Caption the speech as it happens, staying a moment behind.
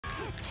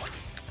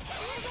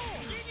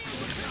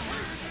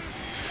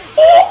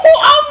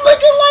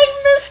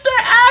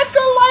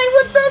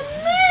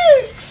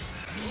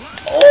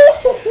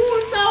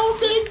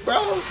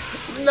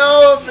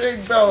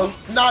big bro.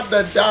 Not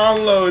the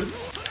download.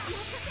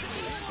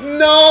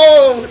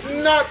 No,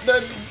 not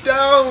the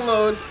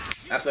download.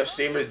 That's what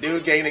streamers do,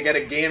 getting to get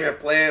a game and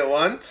play it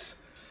once.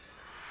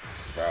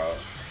 Bro,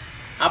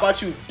 how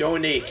about you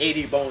donate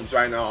 80 bones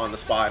right now on the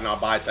spot and I'll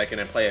buy Tekken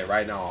and play it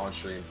right now on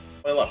stream.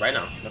 Wait, look, right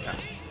now. Okay.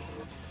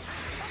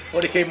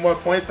 40k more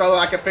points, fella.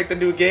 I can pick the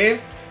new game.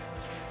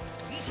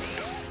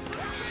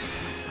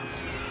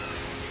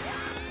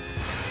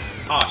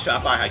 Oh shit, I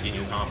thought I had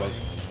Ginyu combos.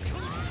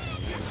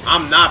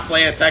 I'm not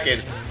playing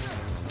Tekken.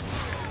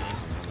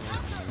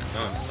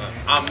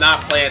 I'm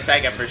not playing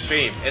Tekken for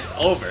stream. It's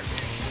over.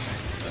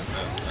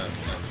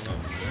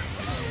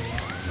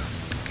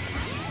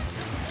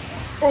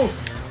 Oh!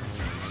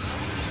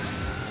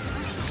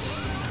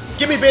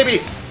 Gimme,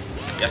 baby!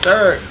 Yes,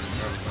 sir!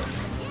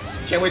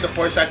 Can't wait to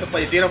force tries to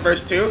play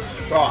Xenoverse 2.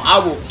 Bro, I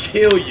will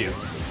kill you.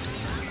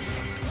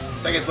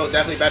 Tekken's most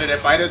definitely better than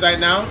Fighters right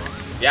now.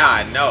 Yeah,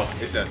 I know.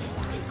 It's just,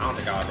 I don't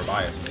think I'll ever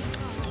buy it.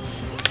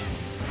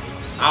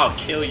 I'll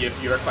kill you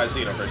if you request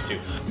Xenoverse 2.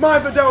 My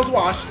Vidal's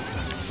wash!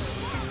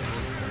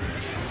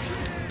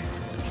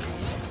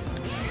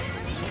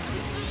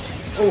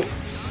 Oh.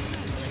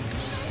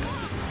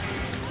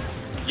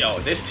 Yo,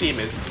 this team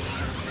is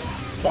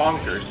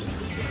bonkers.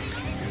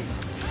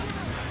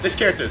 This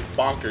character is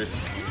bonkers.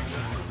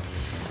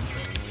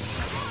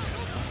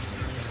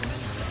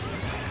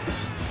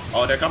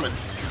 Oh, they're coming.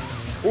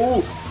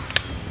 Ooh.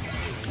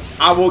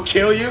 I will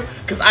kill you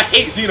because I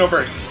hate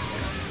Xenoverse.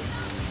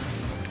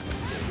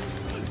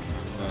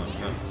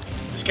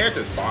 This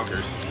character is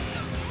bonkers.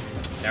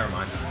 Never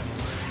mind.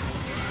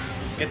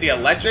 Get the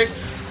electric.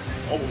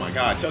 Oh my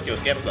god, Tokyo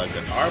Scam is a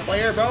guitar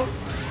player, bro.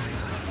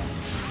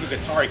 You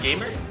guitar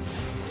gamer?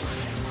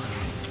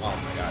 Oh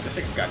my god, this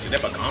thing got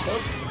Janepa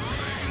combos.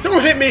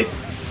 Don't hit me!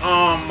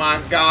 Oh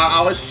my god,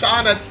 I was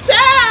trying to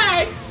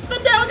tag!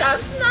 But now I got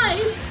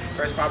sniped!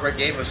 First proper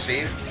game of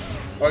stream.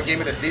 Or game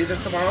of the season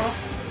tomorrow.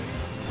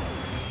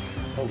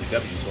 Holy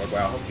W, Sword.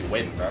 Wow, I hope you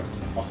win, bro.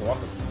 Also,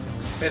 welcome.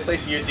 5th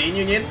place in your Zine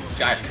Union? This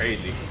guy's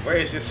crazy. Where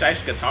is this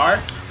guy's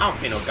guitar? I don't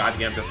play no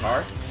goddamn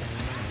guitar.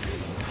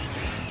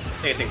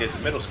 I think this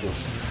is middle school.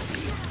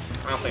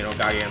 I don't play no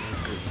goddamn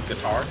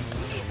guitar.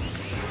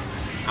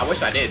 I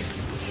wish I did.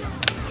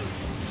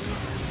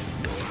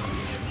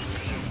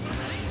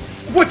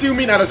 What do you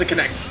mean that doesn't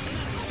connect?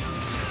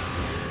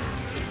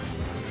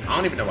 I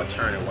don't even know what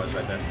turn it was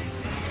right there.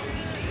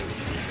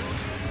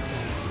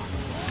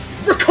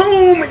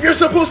 Raccoon! You're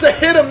supposed to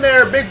hit him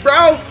there, big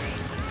bro!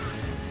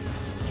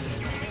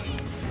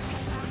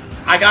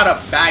 I got a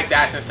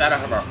backdash instead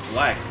of a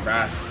reflect,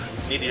 bruh.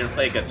 Needed to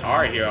play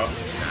Guitar Hero.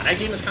 Nah, that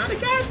game is kind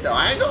of gas, though.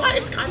 I ain't gonna lie,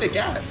 it's kind of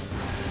gas.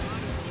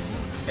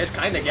 It's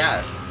kind of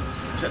gas.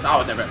 It's just I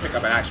would never pick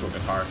up an actual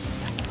guitar.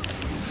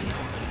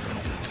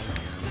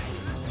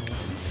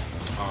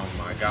 Oh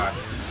my god.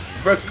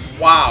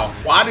 Wow.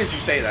 Why did you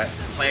say that?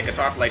 Playing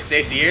guitar for like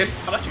 6 years?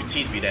 How about you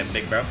teach me then,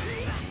 big bro?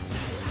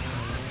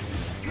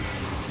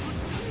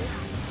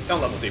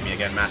 Don't level 3 me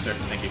again, master.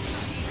 Thank you.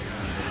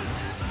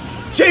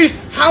 Chase,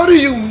 how do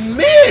you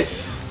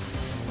miss?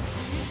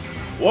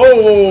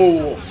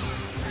 Whoa.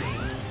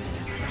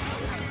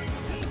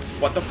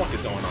 What the fuck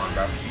is going on,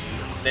 bro?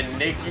 The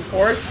Nikki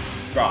Force?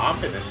 Bro, I'm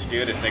finna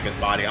steal this nigga's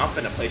body. I'm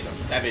finna play some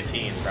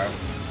 17, bro.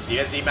 You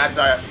guys see matches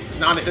are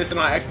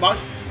non-existent on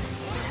Xbox?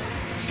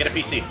 Get a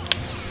PC.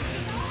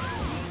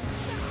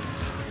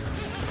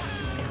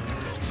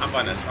 I'm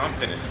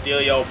finna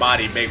steal your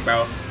body, big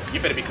bro. You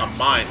finna become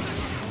mine.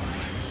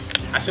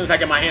 As soon as I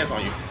get my hands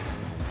on you.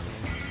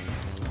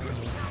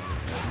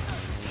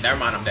 Never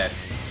mind, I'm dead.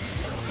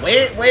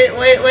 Wait.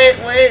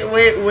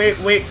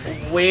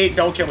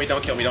 Don't kill me,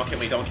 don't kill me, don't kill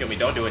me, don't kill me.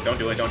 Don't do it, don't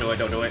do it, don't do it,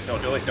 don't do it,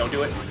 don't do it, don't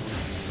do it.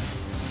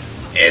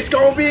 It's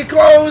gonna be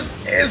close.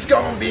 It's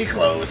gonna be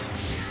close.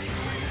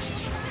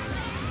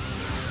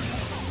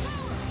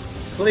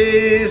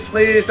 Please,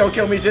 please, don't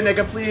kill me,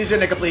 Janika, please,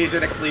 Janika, please,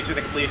 Janika, please,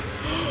 Janika, please.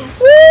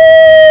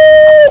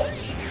 Woo!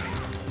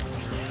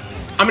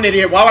 I'm an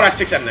idiot. Why would I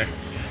 6M there?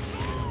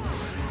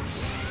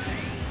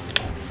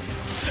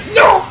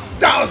 No!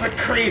 That was a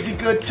crazy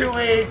good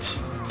 2H.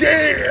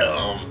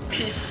 Damn!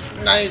 He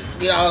sniped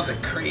me. That was a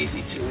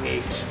crazy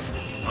 2H.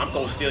 I'm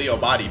gonna steal your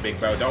body, big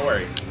bro. Don't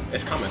worry.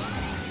 It's coming.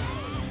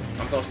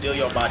 I'm gonna steal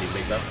your body,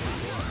 big bro.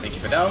 Thank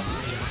you, Fidel.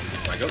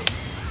 I go.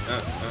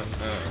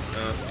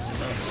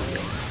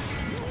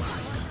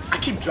 I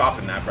keep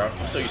dropping that, bro.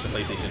 I'm so used to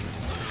PlayStation.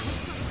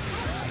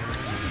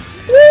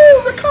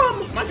 Woo!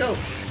 Recom! My go.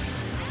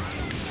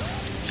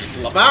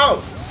 Slap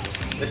out!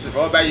 This is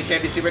rollback. You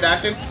can't be super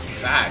dashing.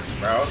 Facts,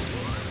 bro.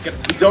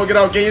 Don't get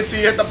on Ginyu until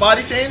you hit the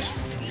body change.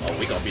 Oh,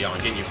 we gonna be on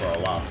Ginyu for a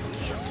while.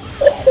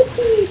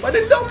 Oh, but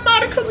it don't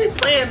matter because we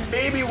playing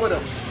baby with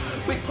him.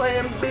 We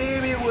playing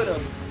baby with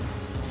him.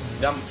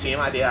 Dumb team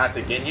idea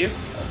after Ginyu?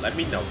 Oh, let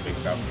me know, big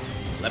bro.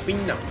 Let me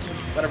know.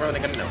 Let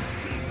everyone gonna know.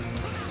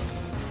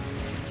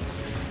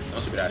 No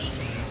super dash.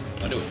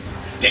 Don't do it.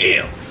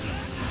 Damn!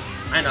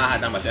 I didn't know I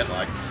had that much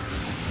endlock.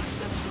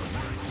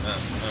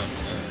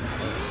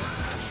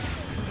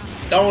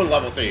 Don't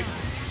level 3.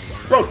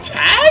 Bro,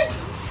 tagged?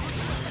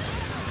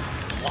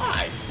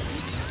 Why?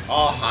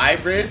 All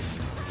hybrids?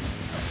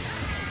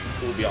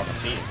 Who will be on the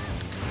team?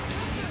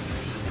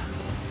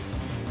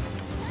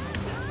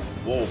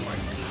 Whoa, my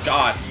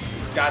God.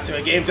 It's got to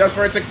a game just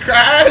for it to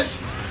crash.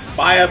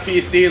 Buy a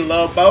PC,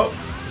 little boat.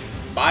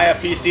 Buy a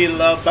PC,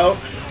 little boat.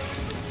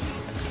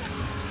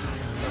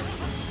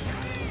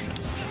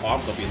 Oh,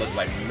 I'm going to be looking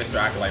like Mister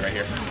Acolyte right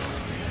here.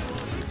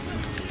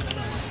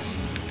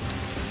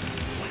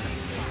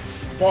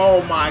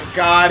 Oh my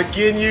God,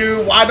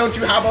 Ginyu, why don't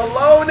you have a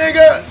low,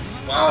 nigga?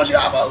 Why don't you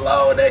have a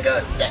low,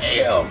 nigga?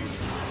 Damn.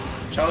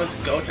 Chose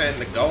Goten and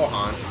the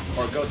Gohans,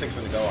 or Gotenks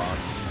and the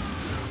Gohans.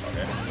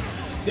 Okay.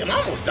 Damn, I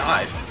almost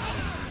died.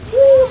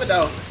 Woo, but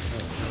no.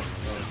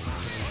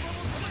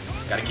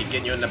 Gotta keep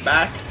Ginyu in the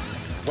back.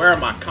 Where are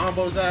my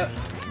combos at?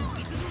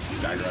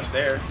 Tiger Rush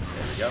there.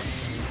 There we go.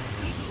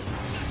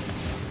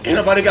 Ain't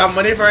nobody got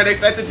money for an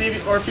expensive DB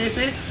or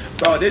PC?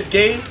 Bro, this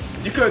game,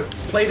 you could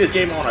play this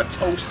game on a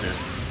toaster.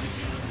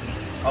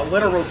 A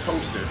literal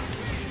toaster.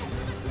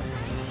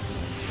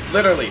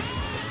 Literally.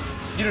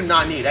 You do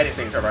not need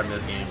anything to run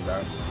this game,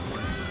 bro.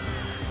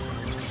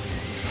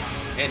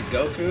 And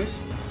Goku's?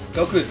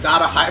 Goku's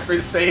not a Hyper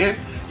Saiyan?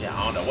 Yeah,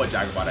 I don't know what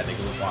Jagabot I think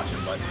it was watching,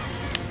 but...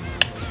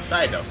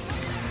 Sorry, though.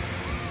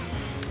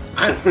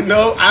 I don't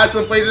know.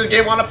 Ashlyn plays this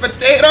game on a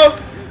potato?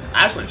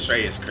 Ashlyn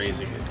Stray is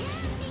crazy.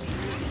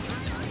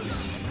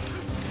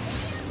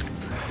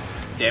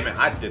 Damn it,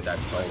 I did that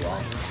so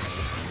wrong.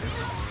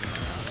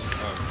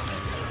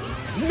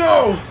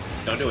 No!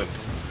 Don't do it.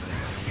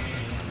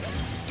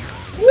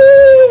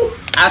 Woo!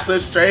 Ashlyn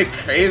Stray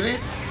crazy?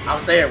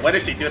 I'm saying, what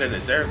did she do to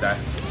deserve that?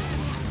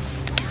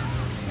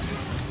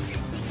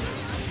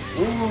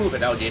 Ooh,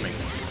 Vidal Gaming.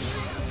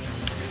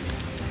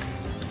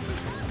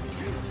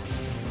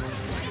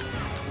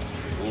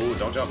 Ooh,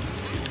 don't jump.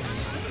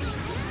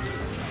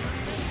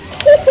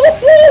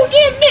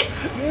 Damn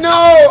it!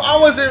 No! I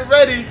wasn't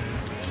ready!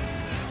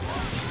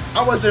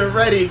 I wasn't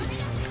ready.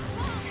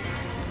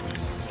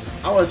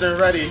 I wasn't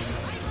ready.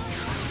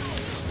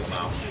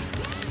 Wow.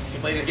 She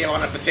played this game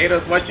on the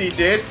potatoes. What she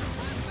did?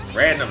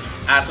 Random.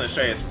 Ashlyn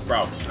Stray is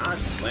bro. Can I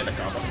land a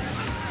combo?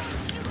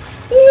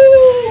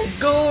 Ooh,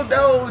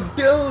 Guldo,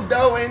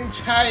 dildo, and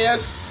chaya,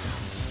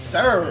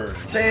 sir.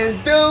 Saying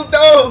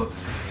dildo,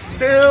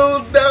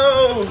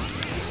 dildo.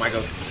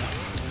 Michael.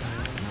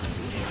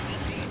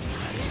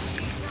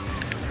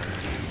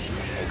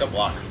 Oh, good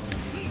block.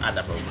 I had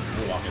that, bro.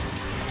 We're walking.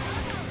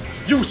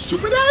 You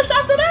super dash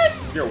after that?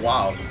 You're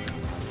wild.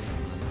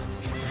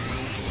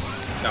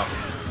 No.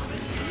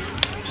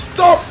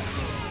 Stop!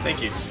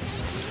 Thank you.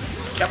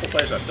 Careful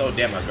players are so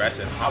damn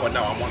aggressive. I would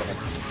know I'm one of them.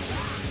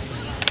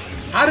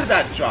 How did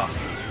that drop?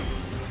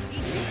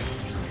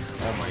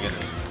 Oh my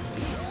goodness.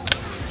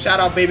 Shout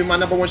out, baby, my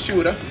 #1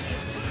 shooter.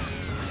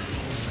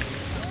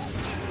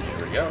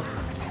 Here we go.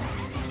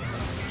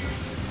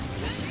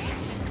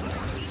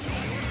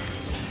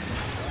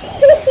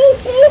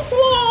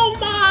 Oh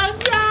my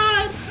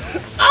God!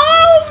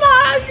 Oh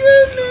my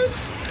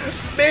goodness!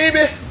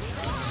 Baby!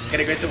 Get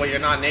aggressive when you're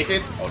not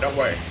naked? Oh, don't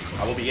worry.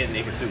 I will be getting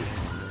naked soon.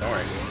 Don't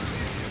worry.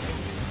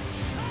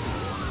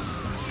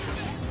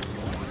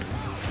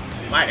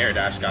 My air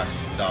dash got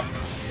stuffed.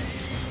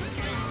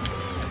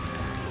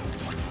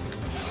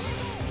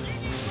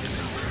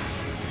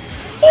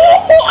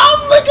 Oh,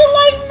 I'm looking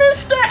like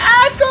Mister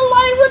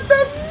Acolyte with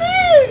the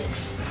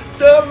mix!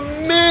 The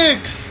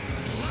mix!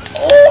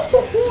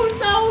 Oh,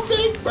 no,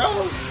 big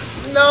bro.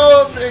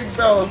 No, big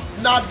bro.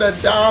 Not the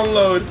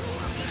download.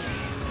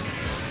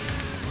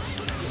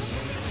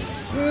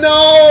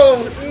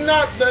 No,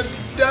 not the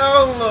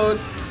download.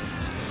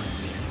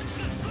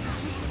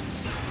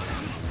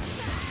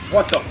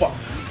 What the fuck?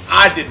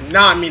 I did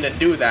not mean to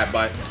do that,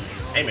 but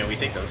hey man, we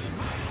take those.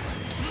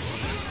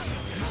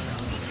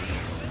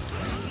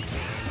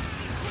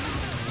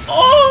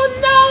 Oh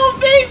no,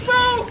 big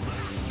bro!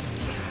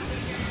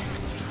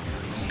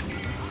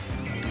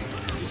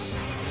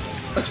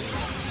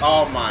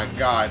 Oh my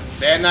God.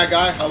 Ban that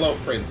guy? Hello,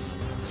 Prince.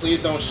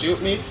 Please don't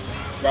shoot me.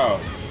 Bro,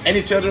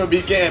 any children will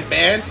be getting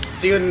banned?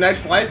 See you in the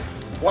next life?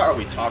 What are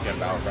we talking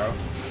about, bro?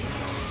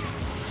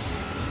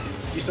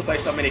 Used to play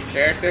so many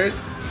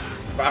characters,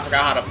 but I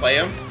forgot how to play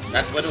them.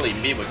 That's literally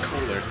me with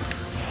cooler.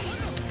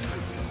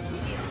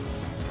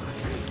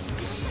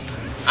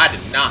 I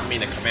did not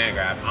mean to command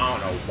grab. I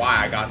don't know why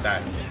I got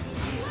that.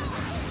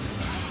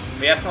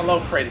 But yes, hello,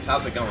 Prince.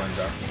 How's it going,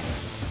 bro?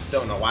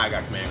 Don't know why I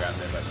got command grab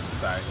there, but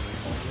sorry.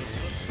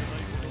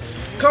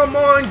 Come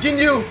on,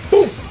 Ginyu!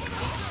 Boom!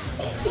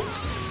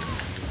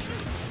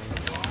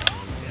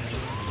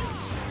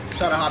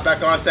 Trying to hop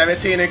back on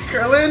 17 and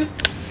curling.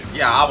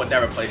 Yeah, I would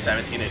never play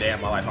 17 a day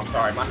in my life. I'm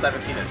sorry, my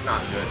 17 is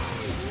not good.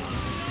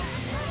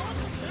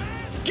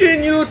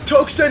 Ginyu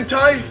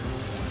Tokusentai!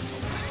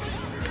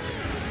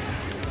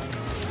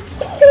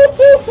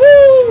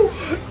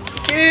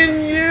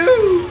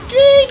 Ginyu!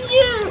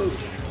 Ginyu!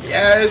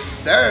 Yes,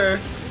 sir.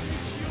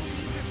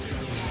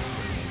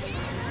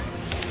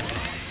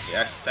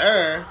 Yes,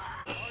 sir.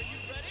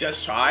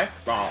 Just try.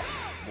 Wrong.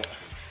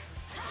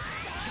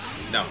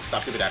 No,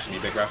 stop super dashing me,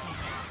 big bro.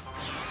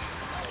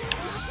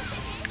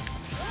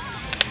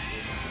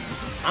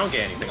 I don't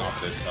get anything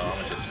off this, so I'm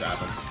gonna just grab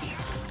him.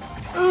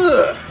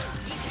 Ugh!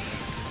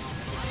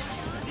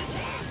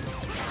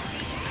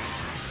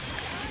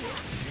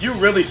 You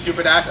really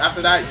super dash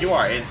after that? You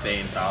are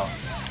insane, pal.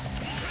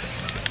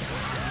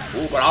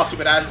 Ooh, but I'll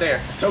super dash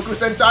there. Toku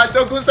Sentai!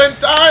 Toku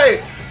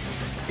Sentai!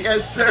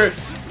 Yes, sir!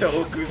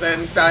 Toku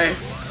Sentai!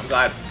 I'm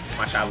glad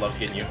my child loves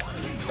Ginyu.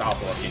 Because I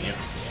also love Ginyu.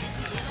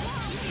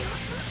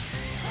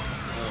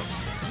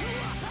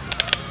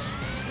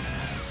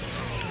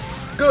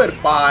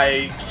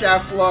 Goodbye,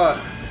 Kefla!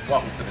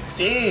 Welcome to the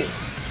team!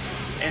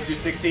 Andrew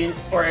 16,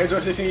 or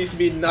Android 16 used to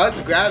be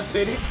nuts. Grab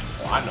City?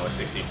 Oh, I know a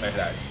 16 player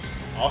that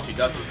all she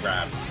does is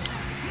grab.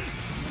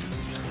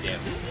 Damn,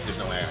 there's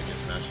no way I get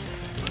smashed.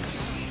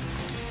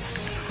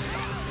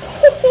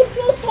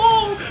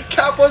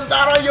 Cap was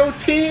not on your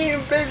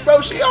team, big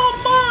bro. She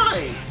on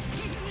mine.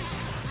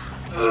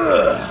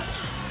 Ugh.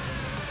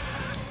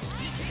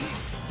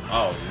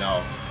 Oh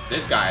no,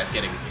 this guy is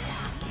getting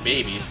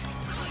babied.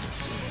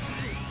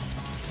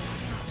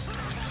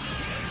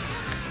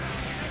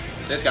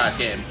 This guy's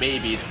getting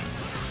babied.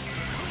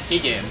 He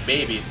getting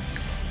babied.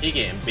 He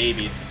getting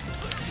babied.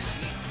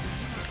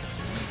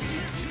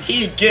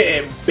 He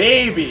getting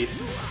babied.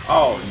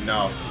 Oh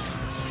no.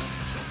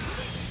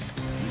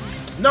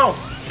 No.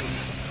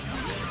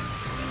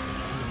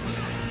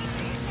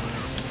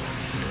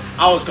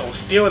 I was gonna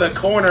steal the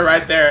corner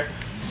right there.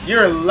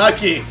 You're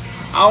lucky.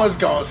 I was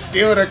gonna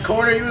steal the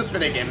corner. You was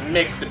finna get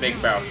mixed, the big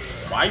bro.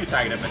 Why are you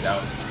tagging him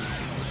out?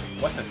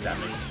 What's that stat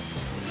mean?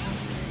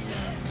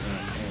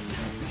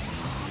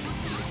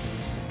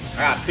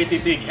 I got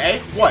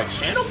 53K? What,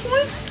 channel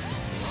points?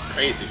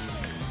 Crazy.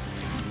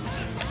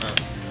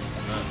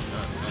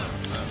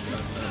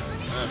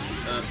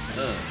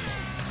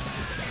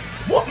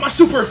 What? My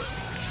super!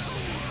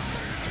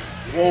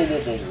 Whoa, whoa,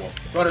 whoa, whoa.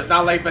 Bro, it's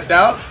not like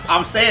Vidal.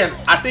 I'm saying,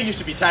 I think you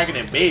should be tagging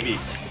in Baby.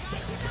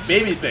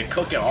 Baby's been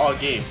cooking all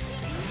game.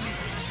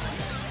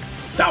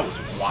 That was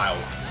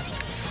wild.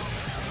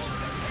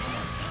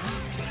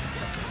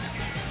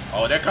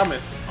 Oh, they're coming.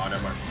 Oh,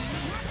 never mind.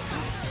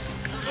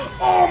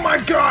 Oh my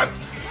god!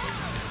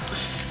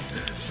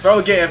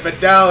 Bro, getting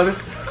Vidal.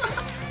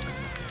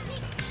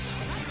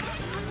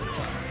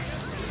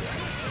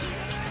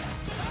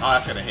 Oh,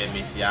 that's gonna hit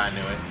me. Yeah, I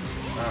knew it.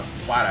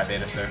 Why'd I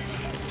finish there?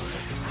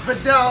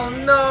 Vidal,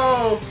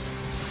 no!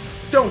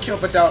 Don't kill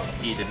Vidal.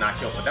 He did not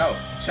kill Vidal.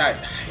 Chat,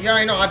 you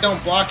already know I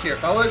don't block here,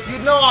 fellas. You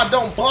know I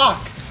don't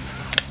block.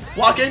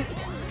 Blocking.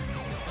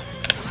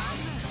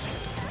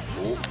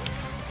 Ooh.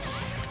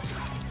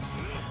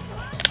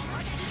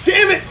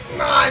 Damn it!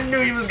 Nah, I knew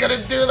he was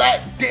gonna do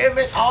that. Damn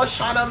it! I was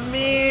trying to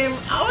meme.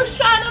 I was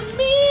trying to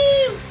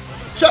meme.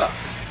 Shut up.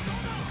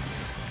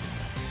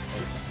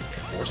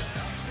 Force.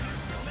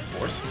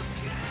 Force.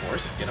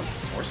 Force. Get him.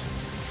 Force.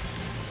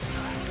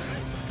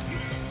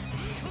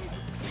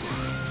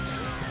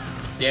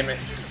 Damn it.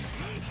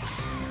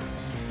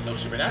 No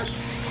super dash.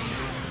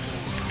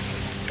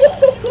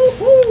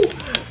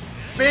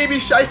 Baby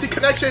shiesty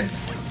connection.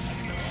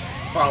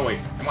 Oh wait,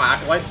 am I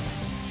Acolyte?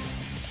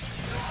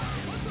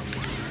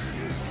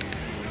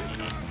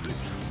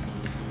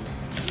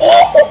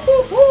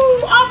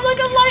 Oh, I'm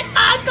looking like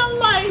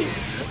Acolyte.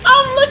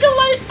 I'm looking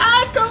like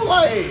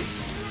Acolyte.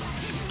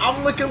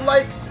 I'm looking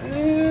like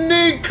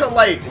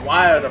Nicolite.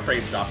 Why are the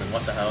frames dropping?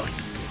 What the hell?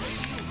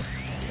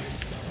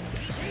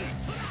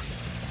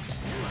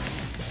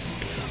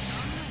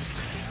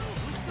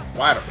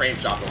 Why are the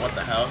frames dropping? What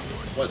the hell?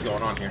 What is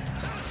going on here?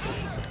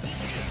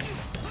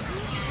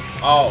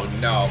 Oh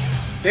no.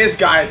 This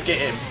guy's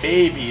getting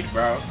babied,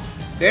 bro.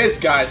 This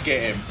guy's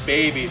getting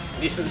babied.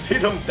 Needs to see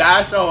them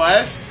dash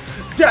OS.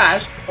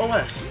 Dash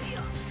OS.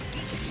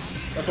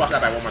 Let's watch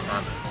that back one more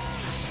time.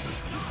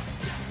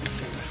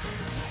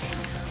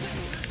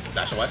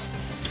 Dash OS.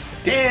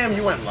 Damn,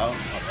 you went low.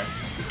 Okay.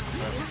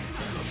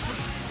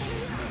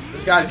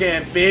 This guy's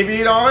getting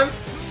babied on.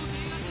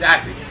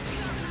 Exactly.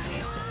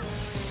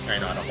 I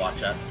know I don't block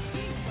chat.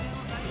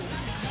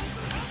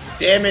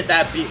 Damn it,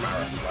 that beat my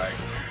reflect.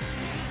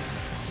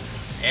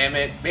 Damn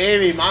it,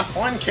 baby, my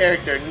fun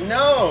character.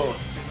 No.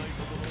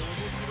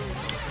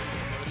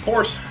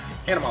 Force.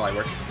 Hand him all light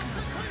work.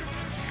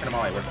 Hand him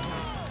all light work.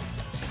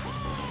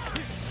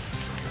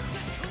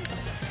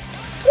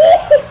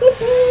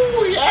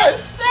 Ooh,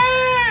 yes,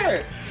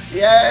 sir.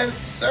 Yes,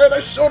 sir.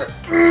 The shoulder.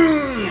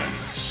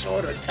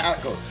 Shoulder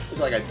tackle. Looks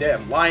like a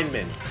damn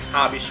lineman.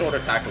 I'll be shoulder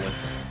tackling.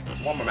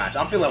 There's one more match.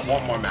 I'm feeling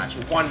one more match.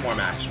 One more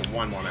match.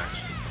 One more match.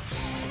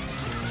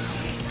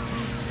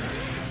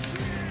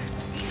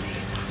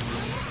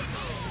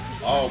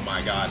 Oh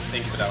my god.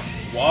 Thank you for that.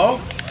 Whoa.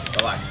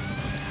 Relax.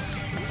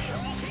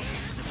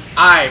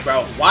 Alright,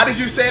 bro. Why did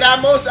you say that,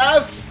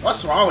 Mosav?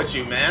 What's wrong with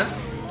you, man?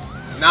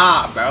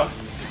 Nah, bro.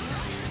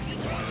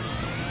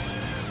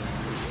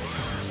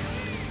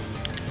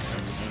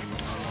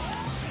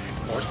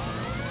 Force.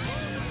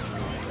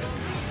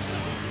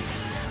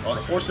 Oh,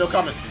 the force still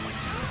coming.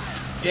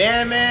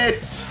 Damn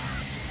it!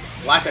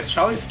 Lack of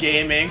Chunks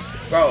Gaming.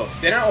 Bro,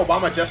 didn't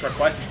Obama just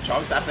request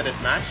Chunks after this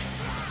match?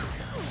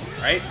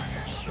 Right?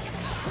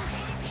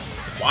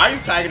 Why are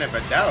you tagging in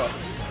Vidal?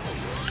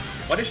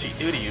 What did she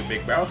do to you,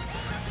 big bro?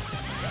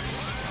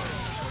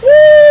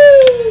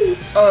 Woo!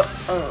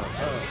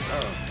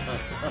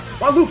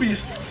 Why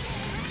loopies?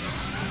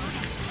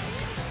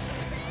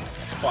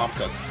 Oh, I'm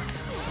cooked.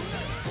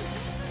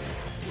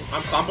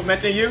 I'm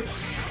complimenting you?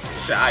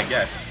 Shit, I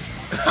guess.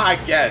 I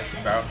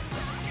guess, bro.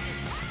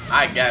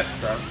 I guess,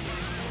 bro.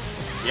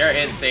 You're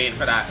insane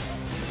for that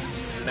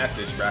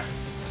message, bro.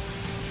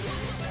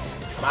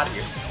 I'm out of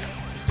here.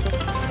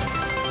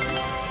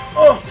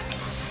 Oh!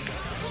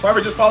 Whoever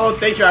just followed,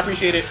 thank you, I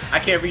appreciate it. I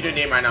can't read your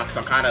name right now because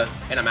I'm kind of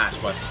in a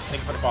match, but thank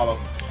you for the follow.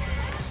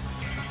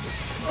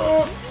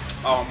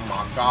 Oh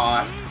my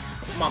god.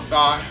 Oh my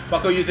god.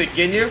 Bucko using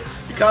Ginyu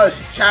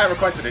because chat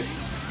requested it.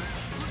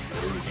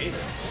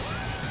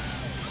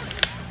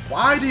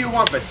 Why do you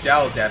want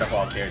Videl dead of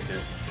all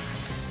characters?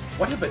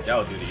 What did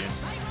Videl do to you?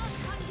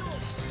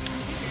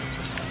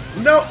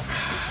 Nope.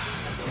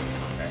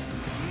 Okay.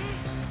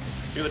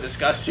 People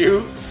discuss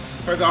you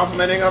for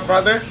complimenting our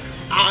brother.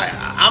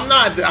 I'm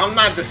not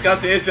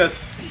discussing. It's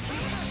just,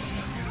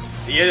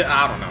 yeah,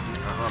 I don't know.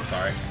 I'm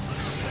sorry.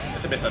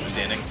 It's a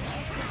misunderstanding.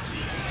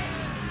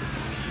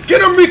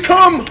 Get him,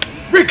 Recome!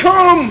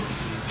 Recome!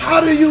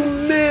 How do you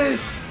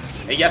miss?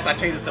 And yes, I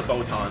changed it to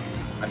Botan.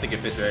 I think it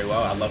fits very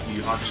well. I love Yu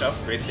Yu Hakusho.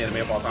 Greatest anime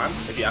of all time.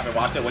 If you haven't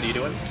watched it, what are you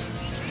doing?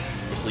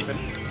 You're sleeping.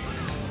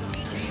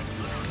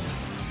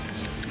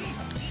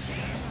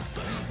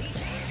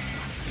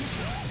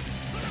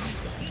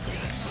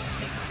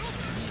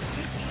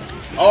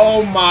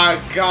 Oh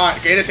my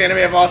god. Greatest anime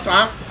of all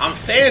time? I'm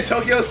saying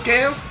Tokyo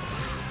Scam.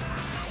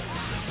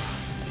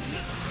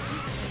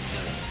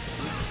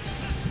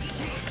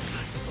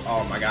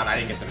 Oh my god, I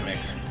didn't get the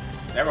mix.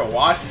 Never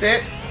watched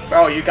it?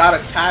 Bro, you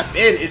gotta tap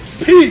in. It's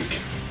peak.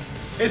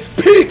 It's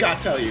peak, I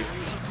tell you.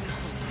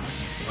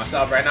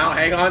 Myself right now.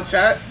 Hang on,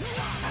 chat.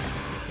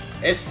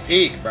 It's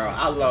peak, bro.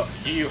 I love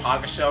Yu Yu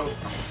Hakusho.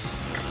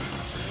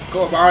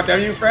 Cool, borrow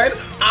W friend.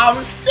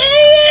 I'm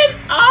saying,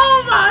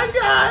 oh my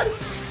god.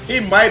 He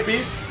might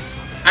be.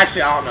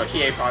 Actually, I don't know.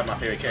 He ain't probably my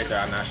favorite character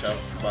on that show,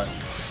 but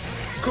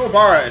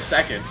Kuwabara is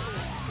second.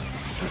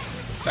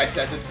 Like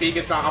says it's peak.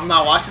 It's not. I'm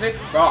not watching it,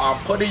 bro. I'm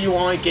putting you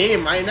on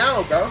game right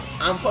now, bro.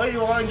 I'm putting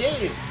you on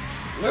game,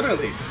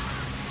 literally.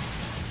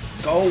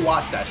 Go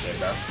watch that shit,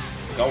 bro.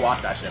 Go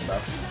watch that shit, bro.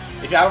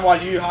 If you haven't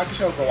watched Yu Yu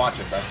Hakusho, go watch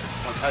it, bro.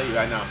 I'm telling you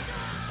right now.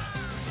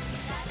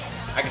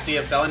 I can see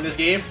him selling this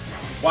game.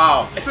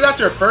 Wow. Isn't that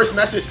your first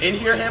message in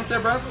here,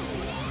 Hampton, bro?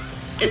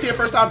 Is he your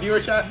first time viewer,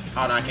 chat?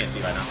 Oh, no, I can't see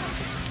right now.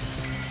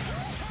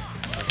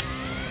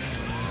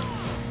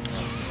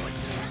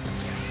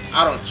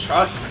 I don't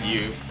trust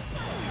you,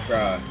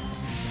 bro.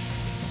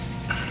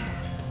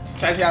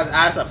 Chasey has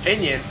ass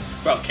opinions.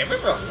 Bro, can we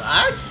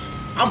relax?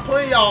 I'm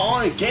putting y'all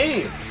on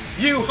game.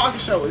 Yu Yu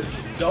Hakusho is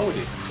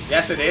goated.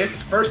 Yes, it is.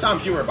 First time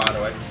viewer, by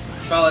the way.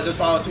 Fella just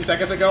followed 2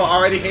 seconds ago.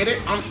 Already hate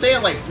it. I'm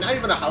saying, like, not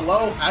even a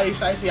hello. Hi,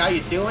 Chasey, how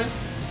you doing?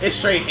 It's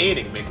straight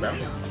hating, big bro.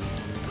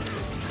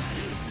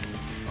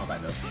 Oh,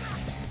 bad though.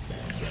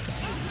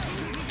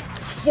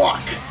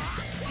 Fuck!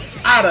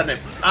 I don't know.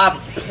 I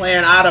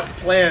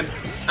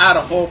had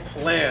a whole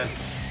plan.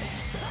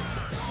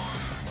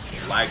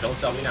 Like, don't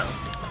sell me now.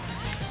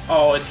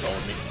 Oh, it sold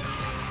me.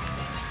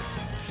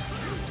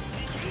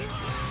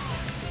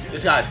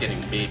 This guy's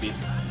getting babied.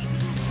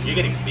 You're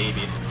getting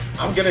babied.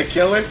 I'm gonna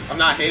kill it. I'm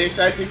not hating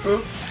Shiesty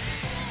Poo.